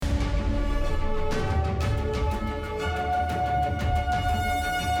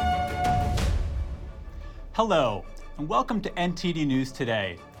Hello, and welcome to NTD News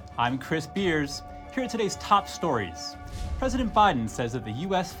Today. I'm Chris Beers. Here are today's top stories. President Biden says that the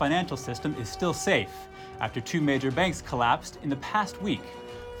U.S. financial system is still safe after two major banks collapsed in the past week.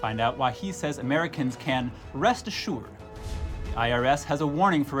 Find out why he says Americans can rest assured. The IRS has a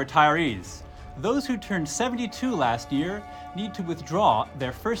warning for retirees. Those who turned 72 last year need to withdraw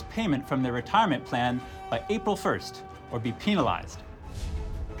their first payment from their retirement plan by April 1st or be penalized.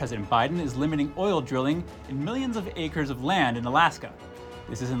 President Biden is limiting oil drilling in millions of acres of land in Alaska.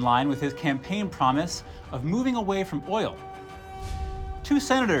 This is in line with his campaign promise of moving away from oil. Two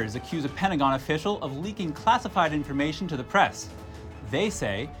senators accuse a Pentagon official of leaking classified information to the press. They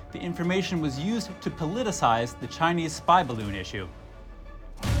say the information was used to politicize the Chinese spy balloon issue.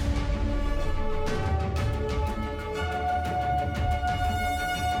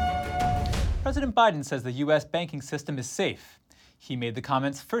 President Biden says the U.S. banking system is safe. He made the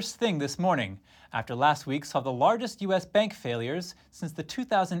comments first thing this morning, after last week saw the largest U.S. bank failures since the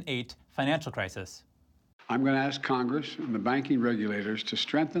 2008 financial crisis. I'm going to ask Congress and the banking regulators to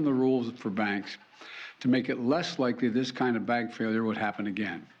strengthen the rules for banks to make it less likely this kind of bank failure would happen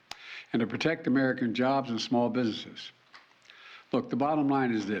again, and to protect American jobs and small businesses. Look, the bottom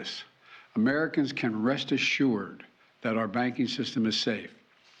line is this: Americans can rest assured that our banking system is safe.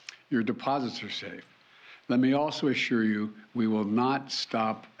 Your deposits are safe. Let me also assure you, we will not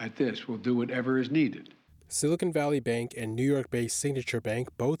stop at this. We'll do whatever is needed. Silicon Valley Bank and New York-based Signature Bank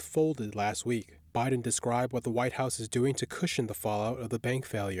both folded last week. Biden described what the White House is doing to cushion the fallout of the bank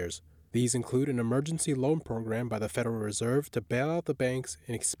failures. These include an emergency loan program by the Federal Reserve to bail out the banks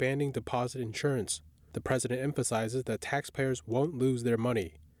and expanding deposit insurance. The president emphasizes that taxpayers won't lose their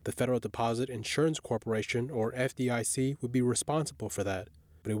money. The Federal Deposit Insurance Corporation, or FDIC, would be responsible for that,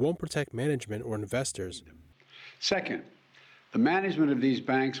 but it won't protect management or investors. Second, the management of these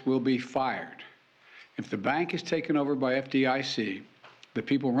banks will be fired. If the bank is taken over by FDIC, the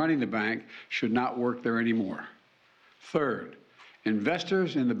people running the bank should not work there anymore. Third,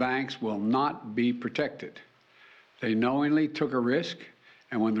 investors in the banks will not be protected. They knowingly took a risk,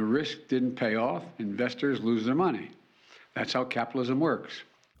 and when the risk didn't pay off, investors lose their money. That's how capitalism works.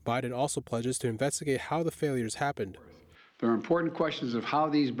 Biden also pledges to investigate how the failures happened. There are important questions of how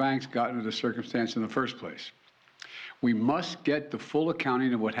these banks got into the circumstance in the first place. We must get the full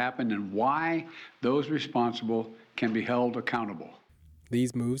accounting of what happened and why those responsible can be held accountable.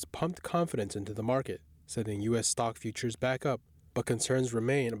 These moves pumped confidence into the market, sending U.S. stock futures back up, but concerns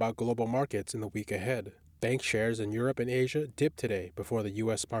remain about global markets in the week ahead. Bank shares in Europe and Asia dipped today before the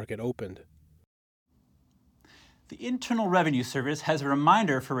U.S. market opened. The Internal Revenue Service has a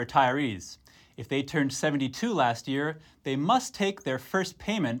reminder for retirees. If they turned 72 last year, they must take their first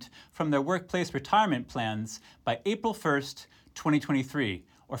payment from their workplace retirement plans by April 1st, 2023,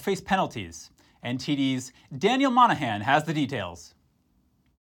 or face penalties. NTD's Daniel Monahan has the details.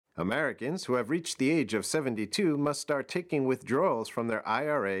 Americans who have reached the age of 72 must start taking withdrawals from their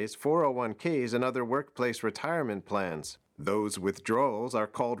IRAs, 401ks, and other workplace retirement plans. Those withdrawals are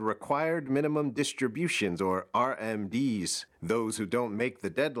called Required Minimum Distributions, or RMDs. Those who don't make the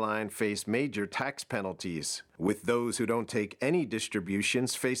deadline face major tax penalties, with those who don't take any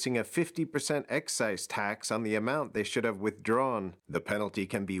distributions facing a 50% excise tax on the amount they should have withdrawn. The penalty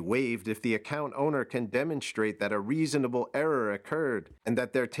can be waived if the account owner can demonstrate that a reasonable error occurred and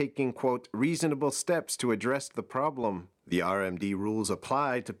that they're taking, quote, reasonable steps to address the problem. The RMD rules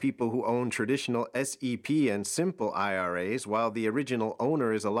apply to people who own traditional SEP and simple IRAs while the original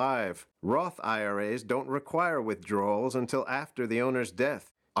owner is alive. Roth IRAs don't require withdrawals until after the owner's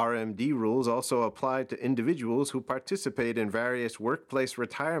death. RMD rules also apply to individuals who participate in various workplace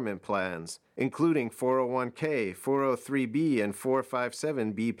retirement plans, including 401k, 403b, and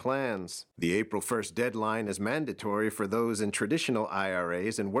 457b plans. The April 1st deadline is mandatory for those in traditional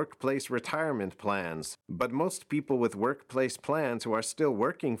IRAs and workplace retirement plans, but most people with workplace plans who are still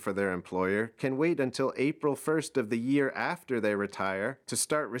working for their employer can wait until April 1st of the year after they retire to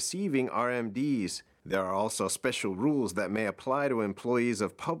start receiving RMDs. There are also special rules that may apply to employees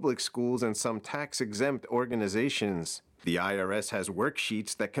of public schools and some tax-exempt organizations. The IRS has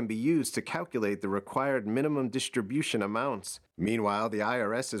worksheets that can be used to calculate the required minimum distribution amounts. Meanwhile, the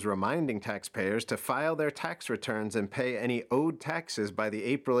IRS is reminding taxpayers to file their tax returns and pay any owed taxes by the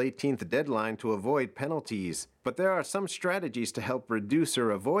April 18th deadline to avoid penalties. But there are some strategies to help reduce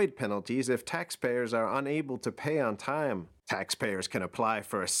or avoid penalties if taxpayers are unable to pay on time. Taxpayers can apply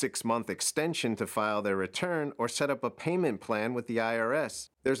for a 6-month extension to file their return or set up a payment plan with the IRS.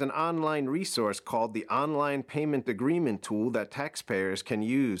 There's an online resource called the Online Payment Agreement tool that taxpayers can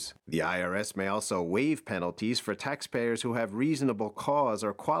use. The IRS may also waive penalties for taxpayers who have reasonable reasonable cause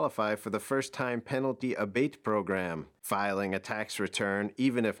or qualify for the first-time penalty abate program. Filing a tax return,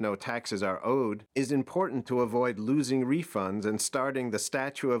 even if no taxes are owed, is important to avoid losing refunds and starting the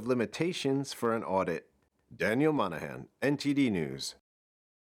statute of limitations for an audit. Daniel Monahan, NTD News.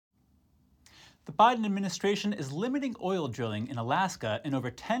 The Biden administration is limiting oil drilling in Alaska in over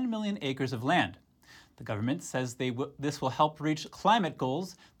 10 million acres of land. The government says this will help reach climate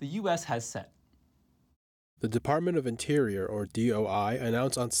goals the U.S. has set. The Department of Interior, or DOI,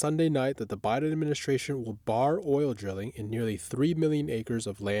 announced on Sunday night that the Biden administration will bar oil drilling in nearly 3 million acres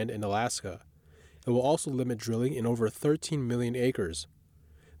of land in Alaska. It will also limit drilling in over 13 million acres.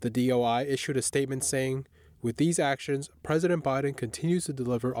 The DOI issued a statement saying, "With these actions, President Biden continues to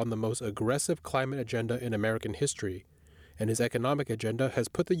deliver on the most aggressive climate agenda in American history, and his economic agenda has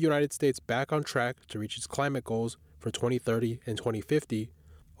put the United States back on track to reach its climate goals for 2030 and 2050,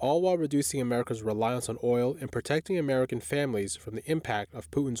 all while reducing America's reliance on oil and protecting American families from the impact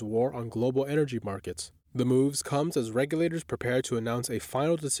of Putin's war on global energy markets." The moves comes as regulators prepare to announce a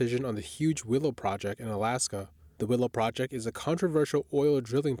final decision on the huge Willow Project in Alaska. The Willow Project is a controversial oil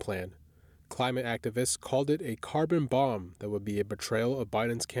drilling plan. Climate activists called it a carbon bomb that would be a betrayal of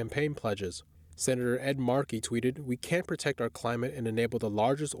Biden's campaign pledges. Senator Ed Markey tweeted, "We can't protect our climate and enable the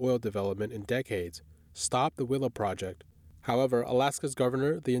largest oil development in decades. Stop the Willow Project." However, Alaska's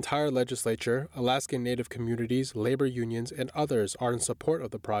governor, the entire legislature, Alaskan Native communities, labor unions, and others are in support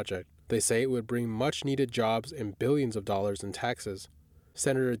of the project. They say it would bring much-needed jobs and billions of dollars in taxes.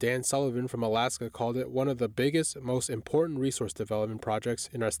 Senator Dan Sullivan from Alaska called it one of the biggest, most important resource development projects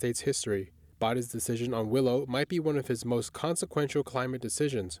in our state's history. Biden's decision on Willow might be one of his most consequential climate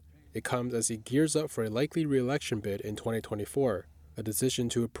decisions. It comes as he gears up for a likely re-election bid in 2024. A decision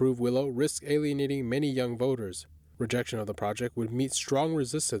to approve Willow risks alienating many young voters. Rejection of the project would meet strong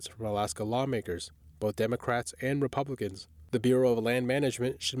resistance from Alaska lawmakers, both Democrats and Republicans. The Bureau of Land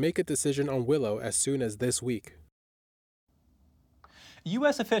Management should make a decision on Willow as soon as this week.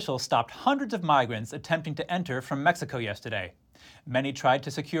 U.S. officials stopped hundreds of migrants attempting to enter from Mexico yesterday. Many tried to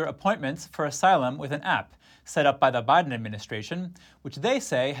secure appointments for asylum with an app set up by the Biden administration, which they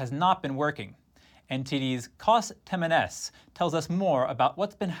say has not been working. NTD's Cos Temenes tells us more about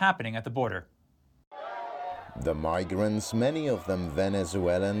what's been happening at the border. The migrants, many of them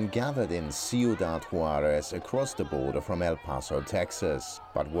Venezuelan, gathered in Ciudad Juarez across the border from El Paso, Texas,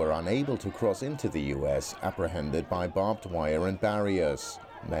 but were unable to cross into the U.S., apprehended by barbed wire and barriers.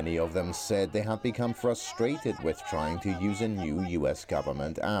 Many of them said they had become frustrated with trying to use a new U.S.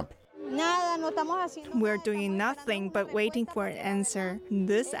 government app. We're doing nothing but waiting for an answer.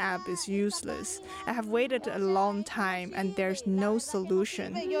 This app is useless. I have waited a long time and there's no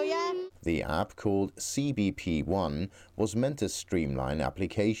solution. The app, called CBP One, was meant to streamline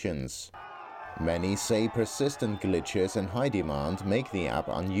applications. Many say persistent glitches and high demand make the app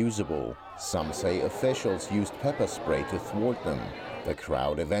unusable. Some say officials used pepper spray to thwart them. The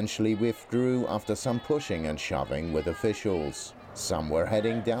crowd eventually withdrew after some pushing and shoving with officials. Some were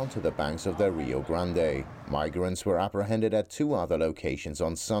heading down to the banks of the Rio Grande. Migrants were apprehended at 2 other locations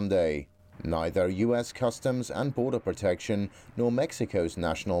on Sunday. Neither U.S. Customs and Border Protection nor Mexico's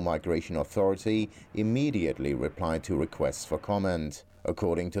National Migration Authority immediately replied to requests for comment.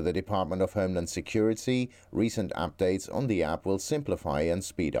 According to the Department of Homeland Security, recent updates on the app will simplify and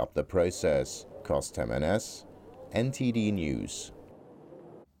speed up the process. Cos Temenes, NTD News.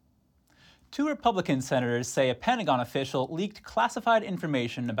 2 Republican senators say a Pentagon official leaked classified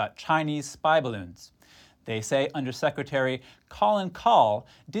information about Chinese spy balloons. They say Undersecretary Colin Kahl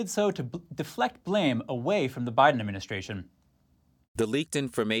did so to deflect blame away from the Biden administration. The leaked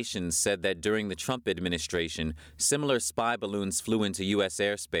information said that during the Trump administration, similar spy balloons flew into U.S.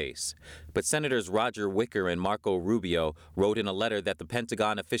 airspace. But Senators Roger Wicker and Marco Rubio wrote in a letter that the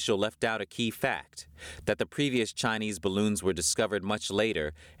Pentagon official left out a key fact, that the previous Chinese balloons were discovered much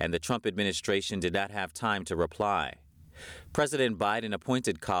later and the Trump administration did not have time to reply. President Biden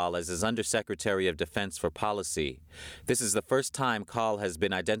appointed Kahl as his Undersecretary of Defense for Policy. This is the first time Kahl has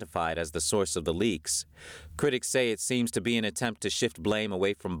been identified as the source of the leaks. Critics say it seems to be an attempt to shift blame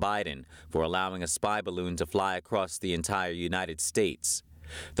away from Biden for allowing a spy balloon to fly across the entire United States.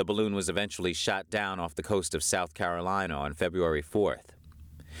 The balloon was eventually shot down off the coast of South Carolina on February 4th.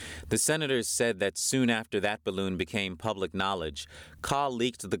 The senators said that soon after that balloon became public knowledge, Kahl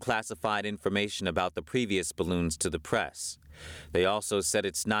leaked the classified information about the previous balloons to the press. They also said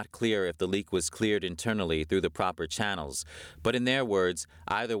it's not clear if the leak was cleared internally through the proper channels, but in their words,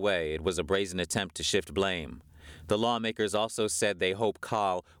 either way, it was a brazen attempt to shift blame. The lawmakers also said they hope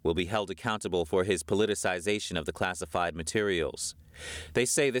Kahl will be held accountable for his politicization of the classified materials. They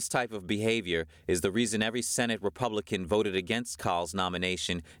say this type of behavior is the reason every Senate Republican voted against Kahl's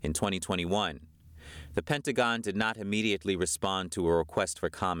nomination in 2021. The Pentagon did not immediately respond to a request for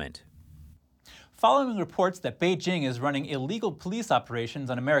comment. Following reports that Beijing is running illegal police operations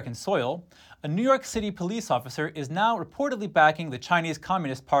on American soil, a New York City police officer is now reportedly backing the Chinese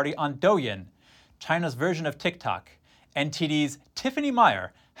Communist Party on Douyin, China's version of TikTok. NTD's Tiffany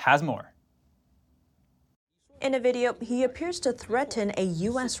Meyer has more. In a video, he appears to threaten a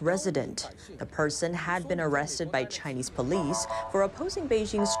U.S. resident. The person had been arrested by Chinese police for opposing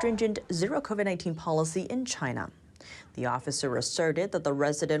Beijing's stringent zero COVID-19 policy in China. The officer asserted that the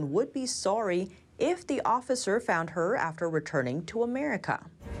resident would be sorry if the officer found her after returning to America.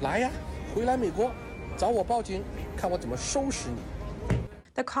 来呀，回来美国，找我报警，看我怎么收拾你。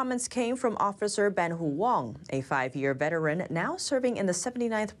 The comments came from Officer Banhu Wang, a 5-year veteran now serving in the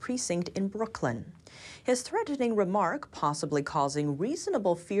 79th Precinct in Brooklyn. His threatening remark possibly causing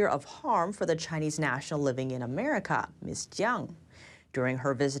reasonable fear of harm for the Chinese national living in America, Ms. Jiang. During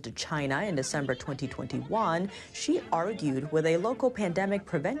her visit to China in December 2021, she argued with a local pandemic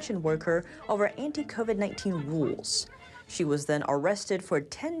prevention worker over anti-COVID-19 rules. She was then arrested for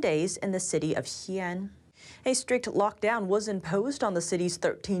 10 days in the city of Xi'an. A strict lockdown was imposed on the city's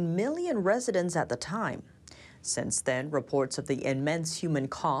 13 million residents at the time. Since then, reports of the immense human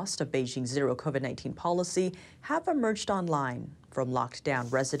cost of Beijing's zero COVID-19 policy have emerged online, from locked down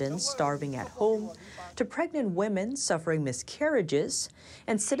residents starving at home to pregnant women suffering miscarriages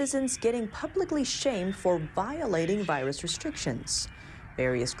and citizens getting publicly shamed for violating virus restrictions.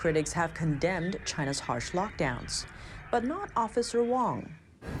 Various critics have condemned China's harsh lockdowns, but not Officer Wang.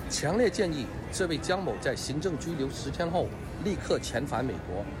 强烈建议这位江某在行政拘留10天后立刻遣返美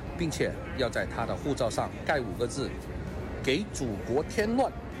国，并且要在他的护照上盖5个字：给祖国添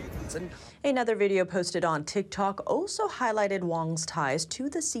乱。 Another video posted on TikTok also highlighted Wang's ties to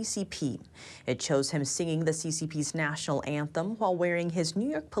the CCP. It shows him singing the CCP's national anthem while wearing his New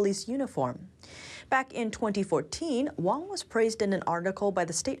York police uniform. Back in 2014, Wang was praised in an article by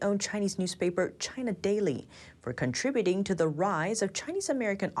the state-owned Chinese newspaper China Daily for contributing to the rise of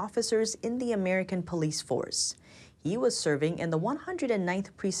Chinese-American officers in the American police force. He was serving in the 109th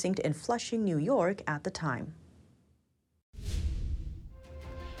Precinct in Flushing, New York at the time.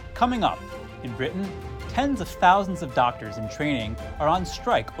 Coming up, in Britain, tens of thousands of doctors in training are on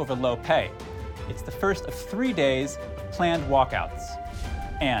strike over low pay. It's the first of 3 days of planned walkouts.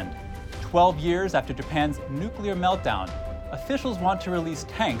 And 12 years after Japan's nuclear meltdown, officials want to release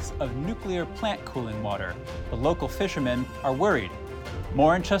tanks of nuclear plant cooling water. The local fishermen are worried.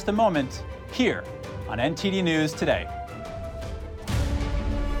 More in just a moment, here on NTD News Today.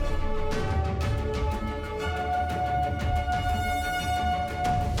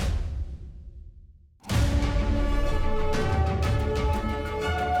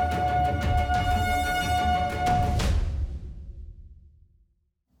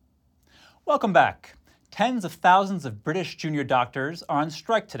 Welcome back. Tens of thousands of British junior doctors are on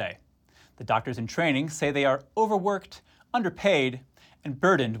strike today. The doctors in training say they are overworked, underpaid, and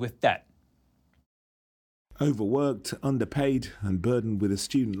burdened with debt. Overworked, underpaid, and burdened with a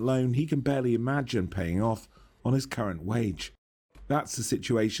student loan he can barely imagine paying off on his current wage. That's the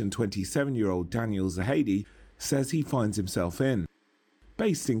situation 27-year-old Daniel Zahedi says he finds himself in.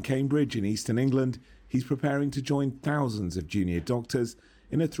 Based in Cambridge in eastern England, he's preparing to join thousands of junior doctors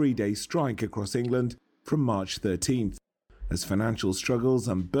in a 3-day strike across England from March 13th, as financial struggles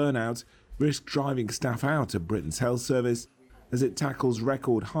and burnout risk driving staff out of Britain's health service as it tackles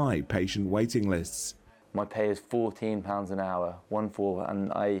record-high patient waiting lists. My pay is £14 an hour, 1/4,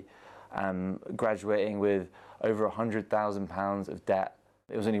 and I am graduating with over £100,000 of debt.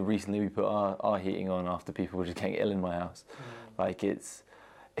 It was only recently we put our heating on after people were just getting ill in my house. Like it's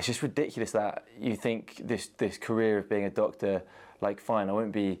just ridiculous that you think this career of being a doctor, like fine, I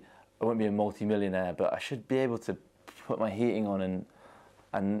won't be a multi-millionaire, but I should be able to put my heating on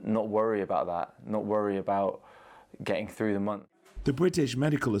and not worry about that, not worry about getting through the month. The British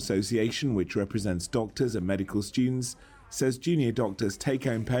Medical Association, which represents doctors and medical students, says junior doctors'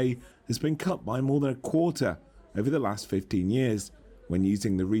 take-home pay has been cut by more than a quarter over the last 15 years when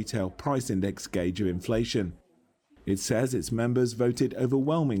using the Retail Price Index gauge of inflation. It says its members voted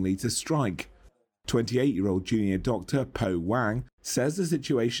overwhelmingly to strike. 28-year-old junior doctor Po Wang says the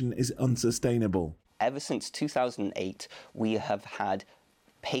situation is unsustainable. Ever since 2008, we have had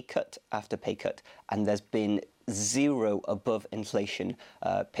pay cut after pay cut, and there's been zero above inflation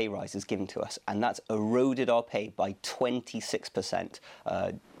pay rises given to us, and that's eroded our pay by 26%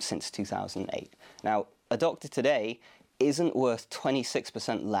 since 2008. Now, a doctor today isn't worth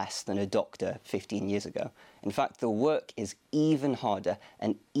 26% less than a doctor 15 years ago. In fact, the work is even harder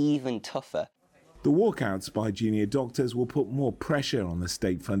and even tougher. The walkouts by junior doctors will put more pressure on the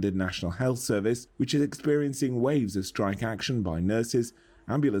state-funded National Health Service, which is experiencing waves of strike action by nurses,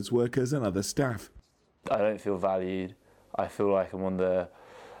 ambulance workers and other staff. I don't feel valued. I feel like I'm on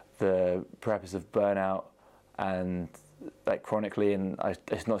the precipice of burnout and chronically, and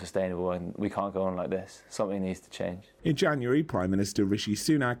it's not sustainable, and we can't go on like this. Something needs to change. In January, Prime Minister Rishi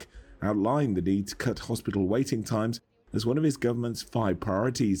Sunak outlined the need to cut hospital waiting times as one of his government's 5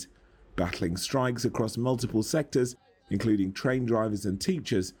 priorities. Battling strikes across multiple sectors, including train drivers and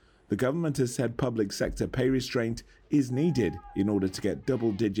teachers, the government has said public sector pay restraint is needed in order to get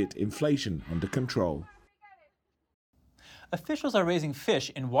double-digit inflation under control. Officials are raising fish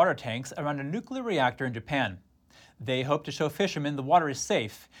in water tanks around a nuclear reactor in Japan. They hope to show fishermen the water is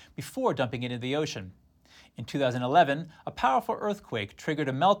safe before dumping it into the ocean. In 2011, a powerful earthquake triggered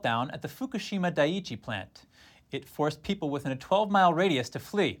a meltdown at the Fukushima Daiichi plant. It forced people within a 12-mile radius to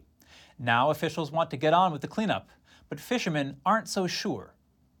flee. Now officials want to get on with the cleanup, but fishermen aren't so sure.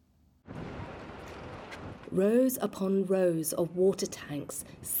 Rows upon rows of water tanks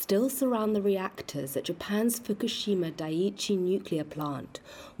still surround the reactors at Japan's Fukushima Daiichi nuclear plant,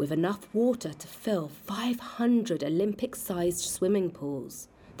 with enough water to fill 500 Olympic-sized swimming pools.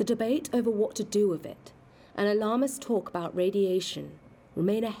 The debate over what to do with it, and alarmist talk about radiation,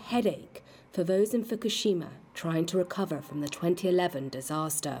 remain a headache for those in Fukushima trying to recover from the 2011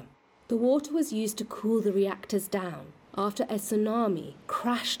 disaster. The water was used to cool the reactors down after a tsunami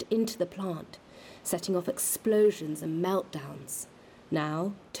crashed into the plant, setting off explosions and meltdowns.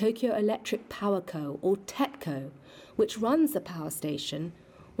 Now, Tokyo Electric Power Co., or TEPCO, which runs the power station,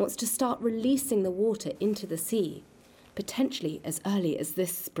 wants to start releasing the water into the sea, potentially as early as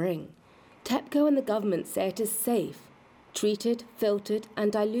this spring. TEPCO and the government say it is safe, treated, filtered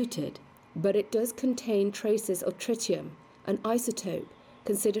and diluted, but it does contain traces of tritium, an isotope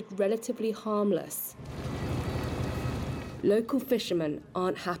considered relatively harmless. Local fishermen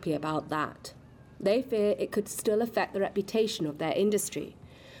aren't happy about that. They fear it could still affect the reputation of their industry,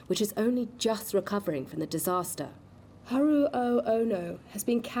 which is only just recovering from the disaster. Haruo Ono has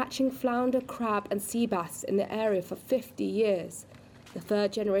been catching flounder, crab and sea bass in the area for 50 years, the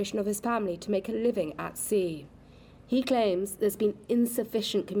 3rd generation of his family to make a living at sea. He claims there's been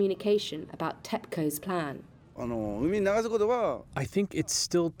insufficient communication about TEPCO's plan. I think it's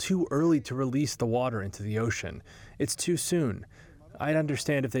still too early to release the water into the ocean. It's too soon. I'd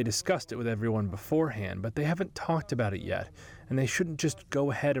understand if they discussed it with everyone beforehand, but they haven't talked about it yet, and they shouldn't just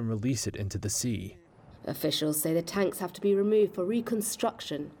go ahead and release it into the sea. Officials say the tanks have to be removed for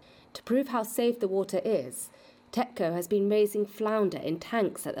reconstruction. To prove how safe the water is, TEPCO has been raising flounder in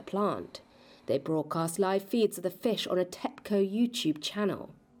tanks at the plant. They broadcast live feeds of the fish on a TEPCO YouTube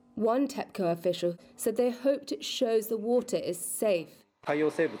channel. One TEPCO official said they hoped it shows the water is safe.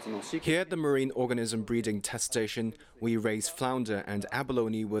 Here at the Marine Organism Breeding Test Station, we raise flounder and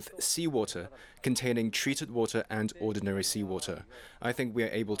abalone with seawater, containing treated water and ordinary seawater. I think we are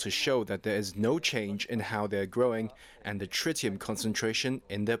able to show that there is no change in how they are growing and the tritium concentration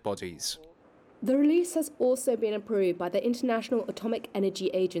in their bodies. The release has also been approved by the International Atomic Energy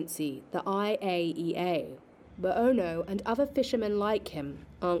Agency, the IAEA. But Ono and other fishermen like him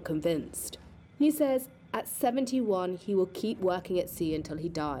aren't convinced. He says at 71 he will keep working at sea until he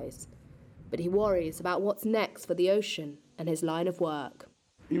dies. But he worries about what's next for the ocean and his line of work.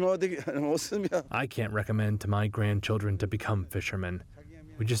 I can't recommend to my grandchildren to become fishermen.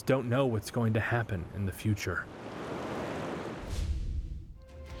 We just don't know what's going to happen in the future.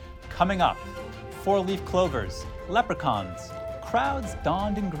 Coming up, 4-leaf clovers, leprechauns, crowds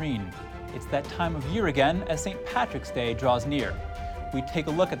donned in green. It's that time of year again as St. Patrick's Day draws near. We take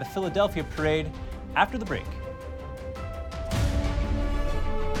a look at the Philadelphia parade after the break.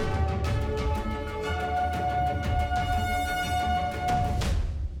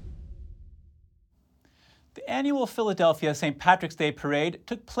 The annual Philadelphia St. Patrick's Day parade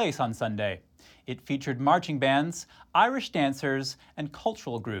took place on Sunday. It featured marching bands, Irish dancers, and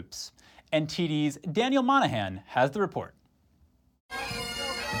cultural groups. NTD's Daniel Monahan has the report.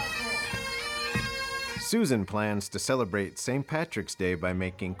 Susan plans to celebrate St. Patrick's Day by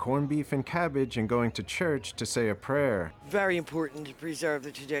making corned beef and cabbage and going to church to say a prayer. Very important to preserve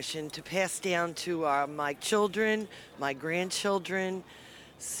the tradition, to pass down to my children, my grandchildren,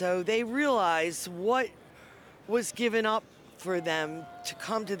 so they realize what was given up for them to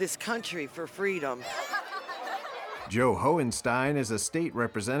come to this country for freedom. Joe Hohenstein is a state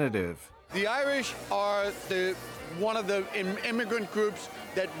representative. The Irish are one of the immigrant groups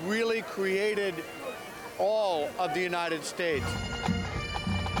that really created all of the United States.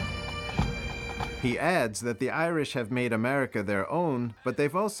 He adds that the Irish have made America their own, but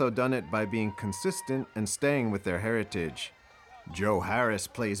they've also done it by being consistent and staying with their heritage. Joe Harris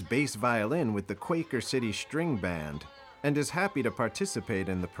plays bass violin with the Quaker City String Band and is happy to participate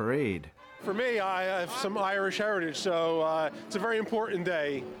in the parade. For me, I have some Irish heritage, so it's a very important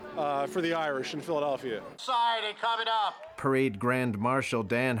day for the Irish in Philadelphia. Society coming up. Parade Grand Marshal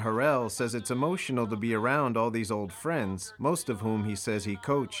Dan Harrell says it's emotional to be around all these old friends, most of whom he says he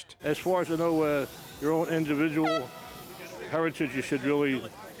coached. As far as I know, your own individual heritage, you should really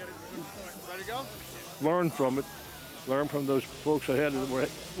learn from it. Learn from those folks ahead that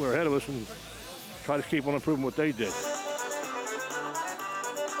were ahead of us and try to keep on improving what they did.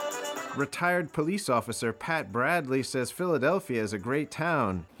 Retired police officer Pat Bradley says Philadelphia is a great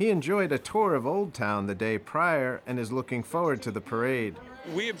town. He enjoyed a tour of Old Town the day prior and is looking forward to the parade.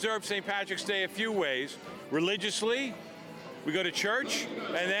 We observe St. Patrick's Day a few ways. Religiously, we go to church,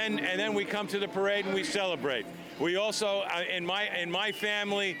 and then we come to the parade and we celebrate. We also, in my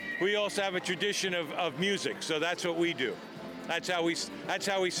family, we also have a tradition of music, so that's what we do. That's how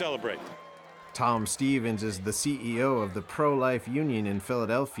we celebrate. Tom Stevens is the CEO of the Pro-Life Union in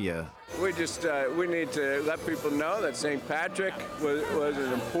Philadelphia. We just we need to let people know that St. Patrick was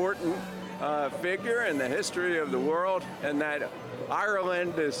an important figure in the history of the world, and that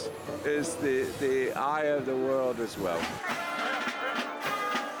Ireland is the eye of the world as well.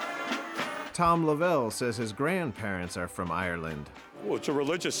 Tom Lavelle says his grandparents are from Ireland. Well,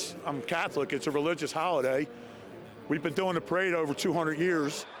 I'm Catholic, it's a religious holiday. We've been doing the parade over 200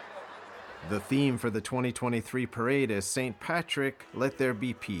 years. The theme for the 2023 parade is St. Patrick, Let There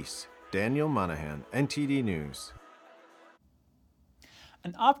Be Peace. Daniel Monahan, NTD News.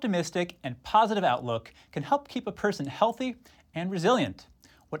 An optimistic and positive outlook can help keep a person healthy and resilient,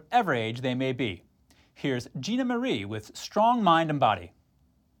 whatever age they may be. Here's Gina Marie with Strong Mind and Body.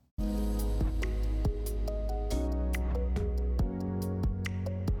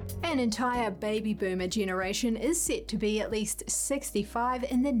 An entire baby boomer generation is set to be at least 65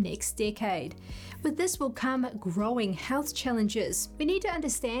 in the next decade. With this will come growing health challenges. We need to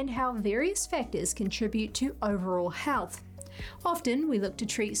understand how various factors contribute to overall health. Often we look to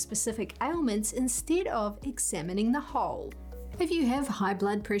treat specific ailments instead of examining the whole. If you have high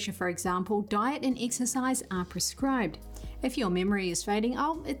blood pressure, for example, diet and exercise are prescribed. If your memory is fading,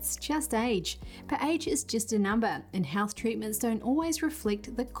 it's just age. But age is just a number, and health treatments don't always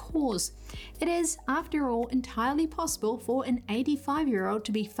reflect the cause. It is, after all, entirely possible for an 85-year-old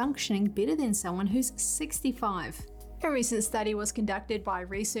to be functioning better than someone who's 65. A recent study was conducted by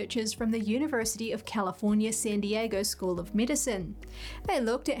researchers from the University of California, San Diego School of Medicine. They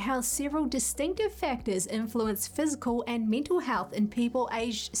looked at how several distinctive factors influence physical and mental health in people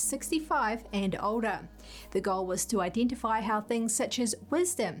aged 65 and older. The goal was to identify how things such as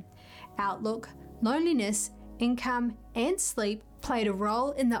wisdom, outlook, loneliness, income, and sleep played a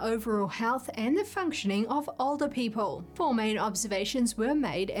role in the overall health and the functioning of older people. 4 main observations were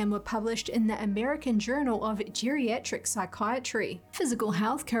made and were published in the American Journal of Geriatric Psychiatry. Physical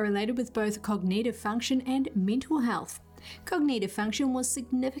health correlated with both cognitive function and mental health. Cognitive function was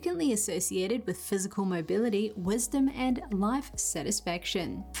significantly associated with physical mobility, wisdom, and life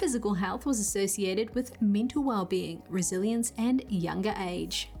satisfaction. Physical health was associated with mental well-being, resilience, and younger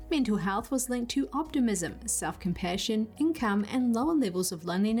age. Mental health was linked to optimism, self-compassion, income, and lower levels of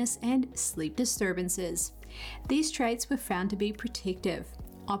loneliness and sleep disturbances. These traits were found to be protective: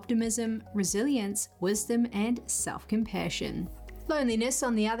 optimism, resilience, wisdom, and self-compassion. Loneliness,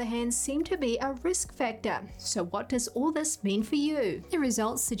 on the other hand, seemed to be a risk factor. So what does all this mean for you? The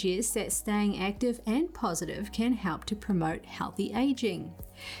results suggest that staying active and positive can help to promote healthy aging.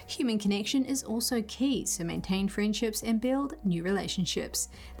 Human connection is also key, so maintain friendships and build new relationships.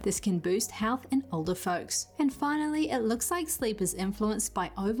 This can boost health in older folks. And finally, it looks like sleep is influenced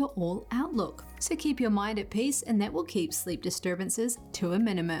by overall outlook. So keep your mind at peace, and that will keep sleep disturbances to a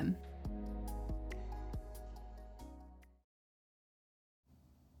minimum.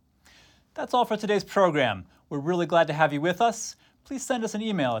 That's all for today's program. We're really glad to have you with us. Please send us an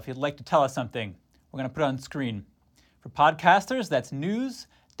email if you'd like to tell us something. We're going to put it on screen. For podcasters, that's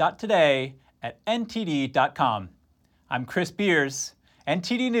news.today@ntd.com. I'm Chris Beers,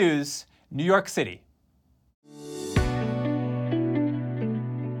 NTD News, New York City.